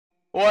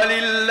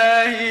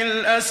ولله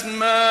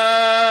الأسماء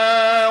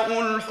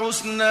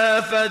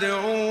الحسنى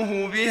فادعوه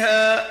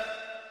بها.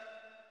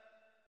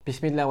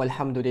 Bismillah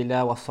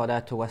walhamdulillah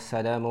wassalatu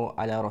wassalamu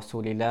ala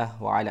rasulillah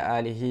wa ala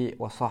alihi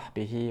wa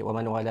sahbihi wa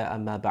man wala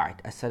amma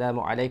ba'd. Assalamu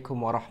alaikum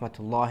wa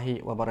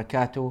rahmatullahi wa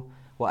barakatuh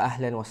wa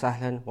ahlan wa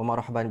sahlan wa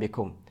marhaban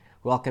bikum.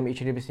 Welcome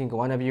each and every single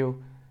one of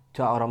you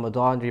to our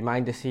Ramadan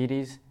reminder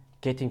series,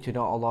 Getting to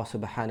Know Allah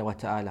subhanahu wa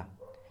ta'ala.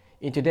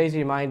 In today's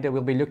reminder,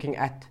 we'll be looking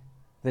at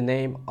the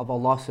name of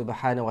Allah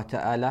subhanahu wa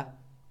ta'ala,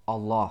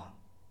 Allah.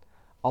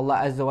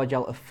 Allah Azza wa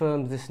Jal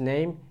affirms this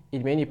name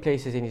in many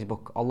places in His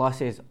book. Allah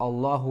says,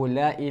 Allahu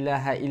la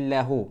ilaha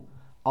illahu.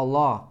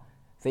 Allah,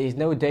 there is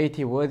no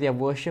deity worthy of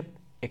worship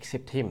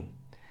except Him.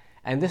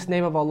 And this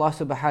name of Allah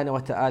subhanahu wa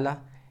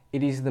ta'ala,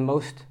 it is the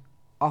most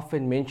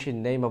often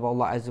mentioned name of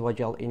Allah Azza wa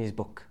Jal in His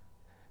book.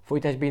 For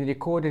it has been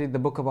recorded in the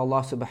book of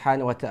Allah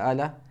subhanahu wa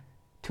ta'ala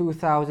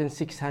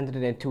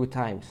 2,602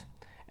 times.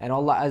 And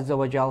Allah Azza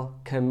wa Jal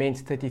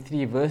commenced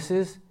 33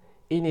 verses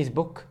in His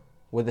book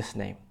with this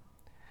name.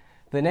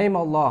 The name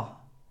Allah,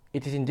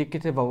 it is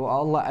indicative of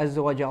Allah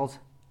Azza wa Jal's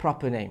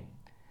proper name.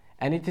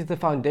 And it is the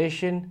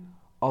foundation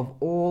of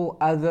all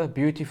other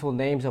beautiful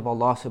names of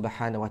Allah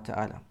subhanahu wa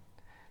ta'ala.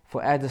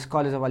 For as the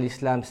scholars of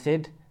Al-Islam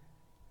said,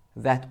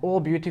 that all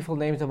beautiful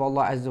names of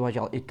Allah Azza wa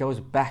Jal, it goes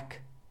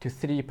back to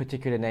three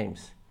particular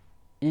names.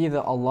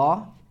 Either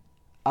Allah,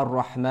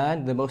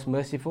 Ar-Rahman, the most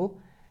merciful,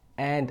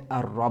 and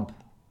Ar-Rabb.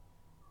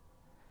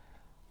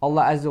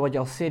 Allah Azza wa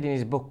Jal said in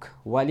His book,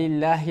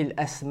 وَلِلَّهِ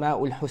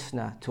الْأَسْمَاءُ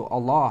الْحُسْنَى. To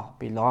Allah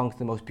belongs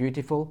the most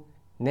beautiful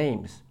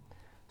names.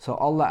 So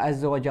Allah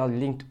Azza wa Jal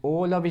linked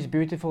all of His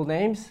beautiful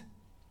names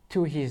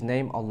to His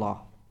name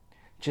Allah.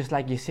 Just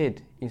like He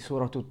said in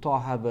Surah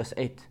Taha verse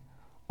 8,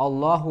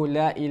 Allahu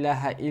la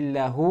ilaha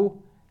illahu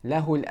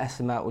lahul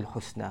asma'ul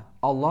husna.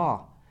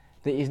 Allah,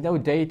 there is no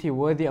deity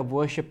worthy of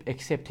worship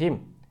except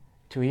Him.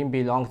 To Him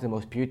belongs the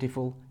most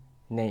beautiful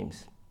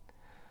names.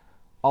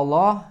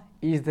 Allah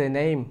is the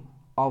name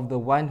of the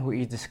one who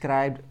is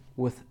described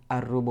with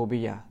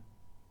Ar-Rububiyyah.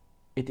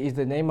 It is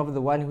the name of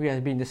the one who has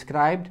been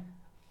described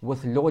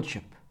with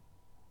lordship,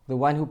 the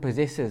one who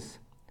possesses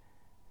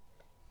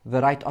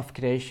the right of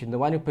creation, the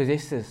one who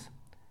possesses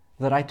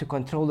the right to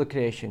control the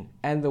creation,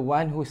 and the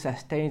one who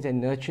sustains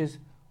and nurtures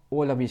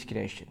all of His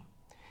creation.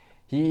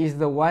 He is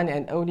the one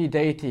and only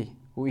deity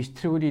who is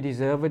truly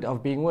deserved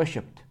of being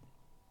worshipped,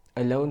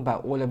 alone by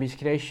all of His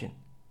creation.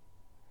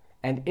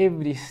 And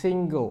every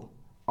single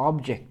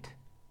object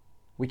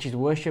which is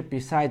worshipped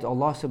besides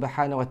Allah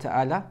subhanahu wa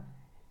ta'ala,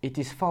 it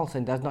is false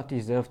and does not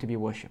deserve to be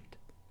worshipped.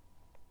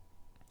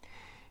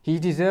 He is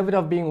deserved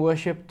of being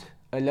worshipped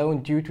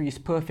alone due to His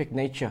perfect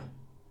nature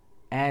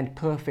and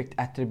perfect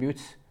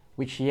attributes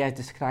which He has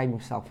described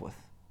Himself with.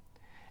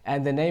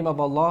 And the name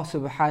of Allah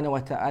subhanahu wa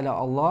ta'ala,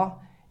 Allah,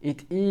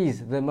 it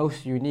is the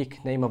most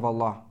unique name of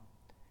Allah.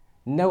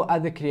 No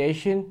other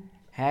creation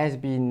has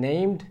been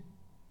named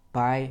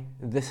by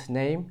this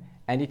name,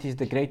 and it is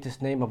the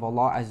greatest name of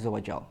Allah Azza wa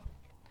Jal.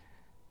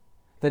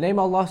 The name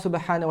Allah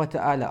subhanahu wa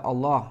ta'ala,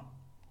 Allah,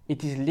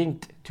 it is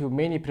linked to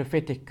many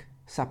prophetic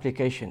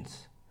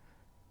supplications.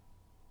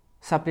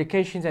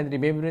 Supplications and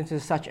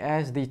remembrances such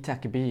as the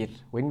takbir,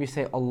 when we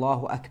say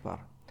Allahu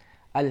Akbar.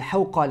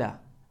 Al-Hawqala,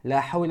 la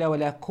hawla wa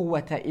la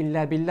quwwata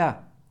illa billah.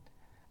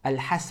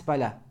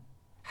 Al-Hasbala,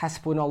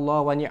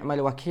 hasbunallah wa ni'mal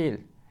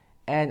wakil.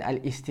 And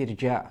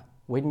Al-Istirja,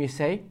 when we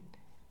say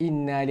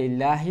Inna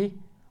lillahi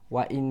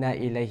wa inna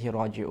ilayhi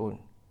raji'un.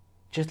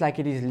 Just like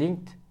it is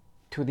linked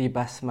to the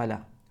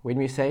Basmala, when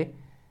we say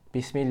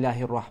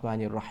Bismillahir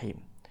Rahmanir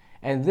Rahim.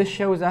 And this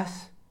shows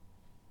us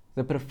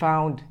the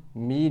profound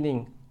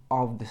meaning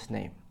of this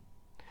name.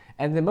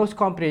 And the most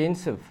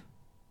comprehensive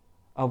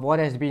of what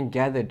has been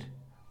gathered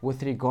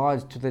with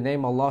regards to the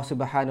name Allah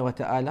subhanahu wa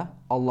ta'ala,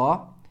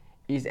 Allah,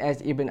 is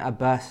as Ibn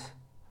Abbas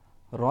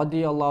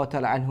radiyallahu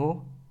ta'ala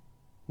anhu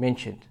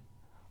mentioned.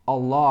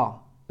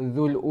 Allah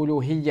dhul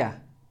uluhiyya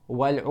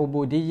wal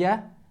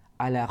ubudiyya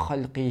ala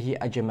khalqihi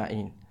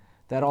ajma'in.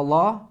 That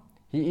Allah,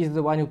 He is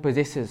the one who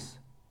possesses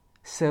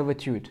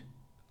servitude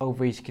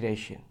over His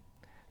creation.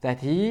 That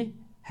He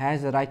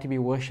has the right to be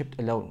worshipped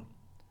alone.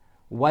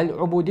 Wal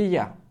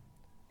ubudiyya,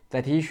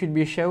 that He should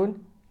be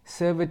shown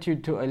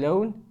servitude to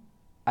alone,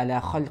 ala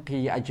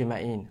khalqihi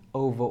ajma'in,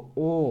 over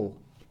all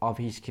of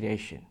His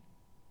creation.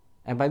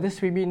 And by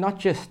this we mean not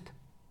just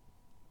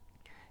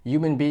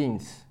human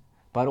beings,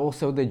 but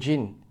also the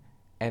jinn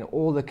and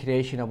all the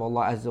creation of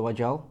Allah Azza wa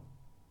Jal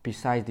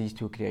besides these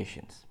two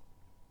creations.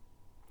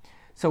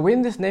 So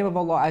when this name of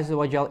Allah Azza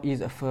wa Jal is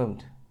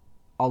affirmed,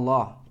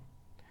 Allah,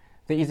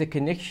 there is a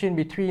connection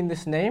between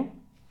this name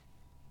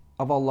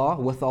of Allah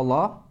with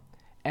Allah,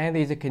 and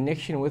there is a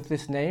connection with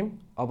this name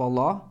of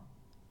Allah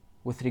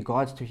with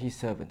regards to His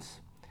servants.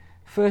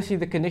 Firstly,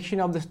 the connection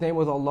of this name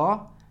with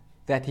Allah,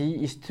 that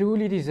He is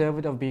truly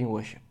deserved of being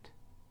worshipped,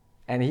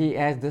 and He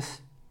has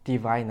this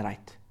divine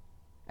right.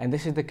 And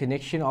this is the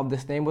connection of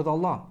this name with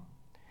Allah.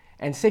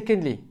 And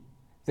secondly,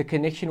 the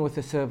connection with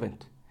the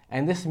servant.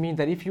 And this means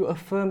that if you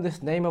affirm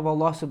this name of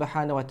Allah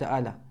subhanahu wa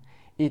ta'ala,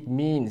 it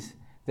means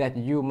that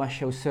you must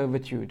show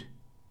servitude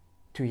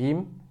to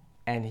Him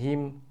and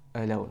Him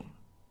alone.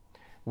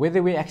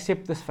 Whether we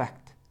accept this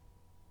fact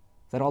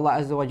that Allah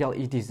Azza wa Jal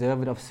is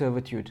deserved of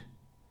servitude,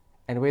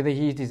 and whether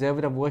He is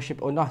deserved of worship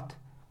or not,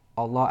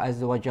 Allah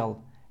Azza wa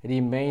Jal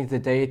remains the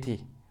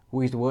deity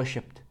who is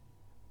worshipped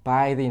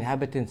by the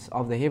inhabitants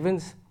of the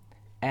heavens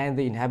and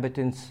the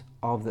inhabitants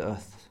of the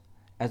earth.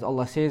 As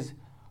Allah says,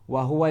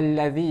 وَهُوَ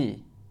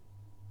الَّذِي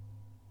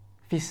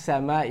فِي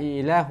السَّمَاءِ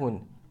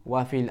إِلَهٌ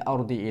وَفِي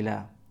الْأَرْضِ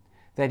إِلَهٌ.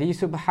 That He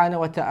subhanahu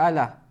wa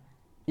ta'ala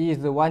is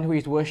the one who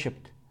is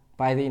worshipped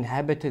by the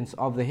inhabitants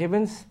of the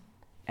heavens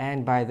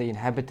and by the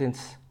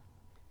inhabitants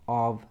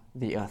of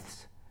the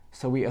earth.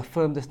 So we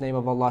affirm this name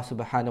of Allah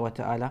subhanahu wa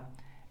ta'ala,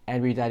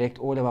 and we direct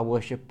all of our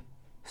worship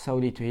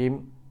solely to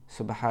Him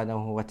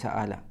subhanahu wa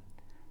ta'ala.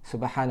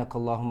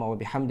 Subhanakallahumma wa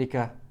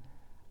bihamdika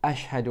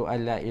ashhadu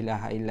an la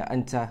ilaha illa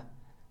anta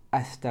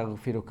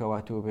astaghfiruka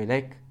wa atubu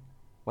ilaik.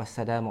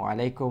 Wassalamu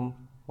alaikum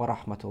wa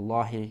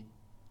rahmatullahi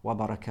wa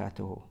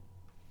barakatuhu.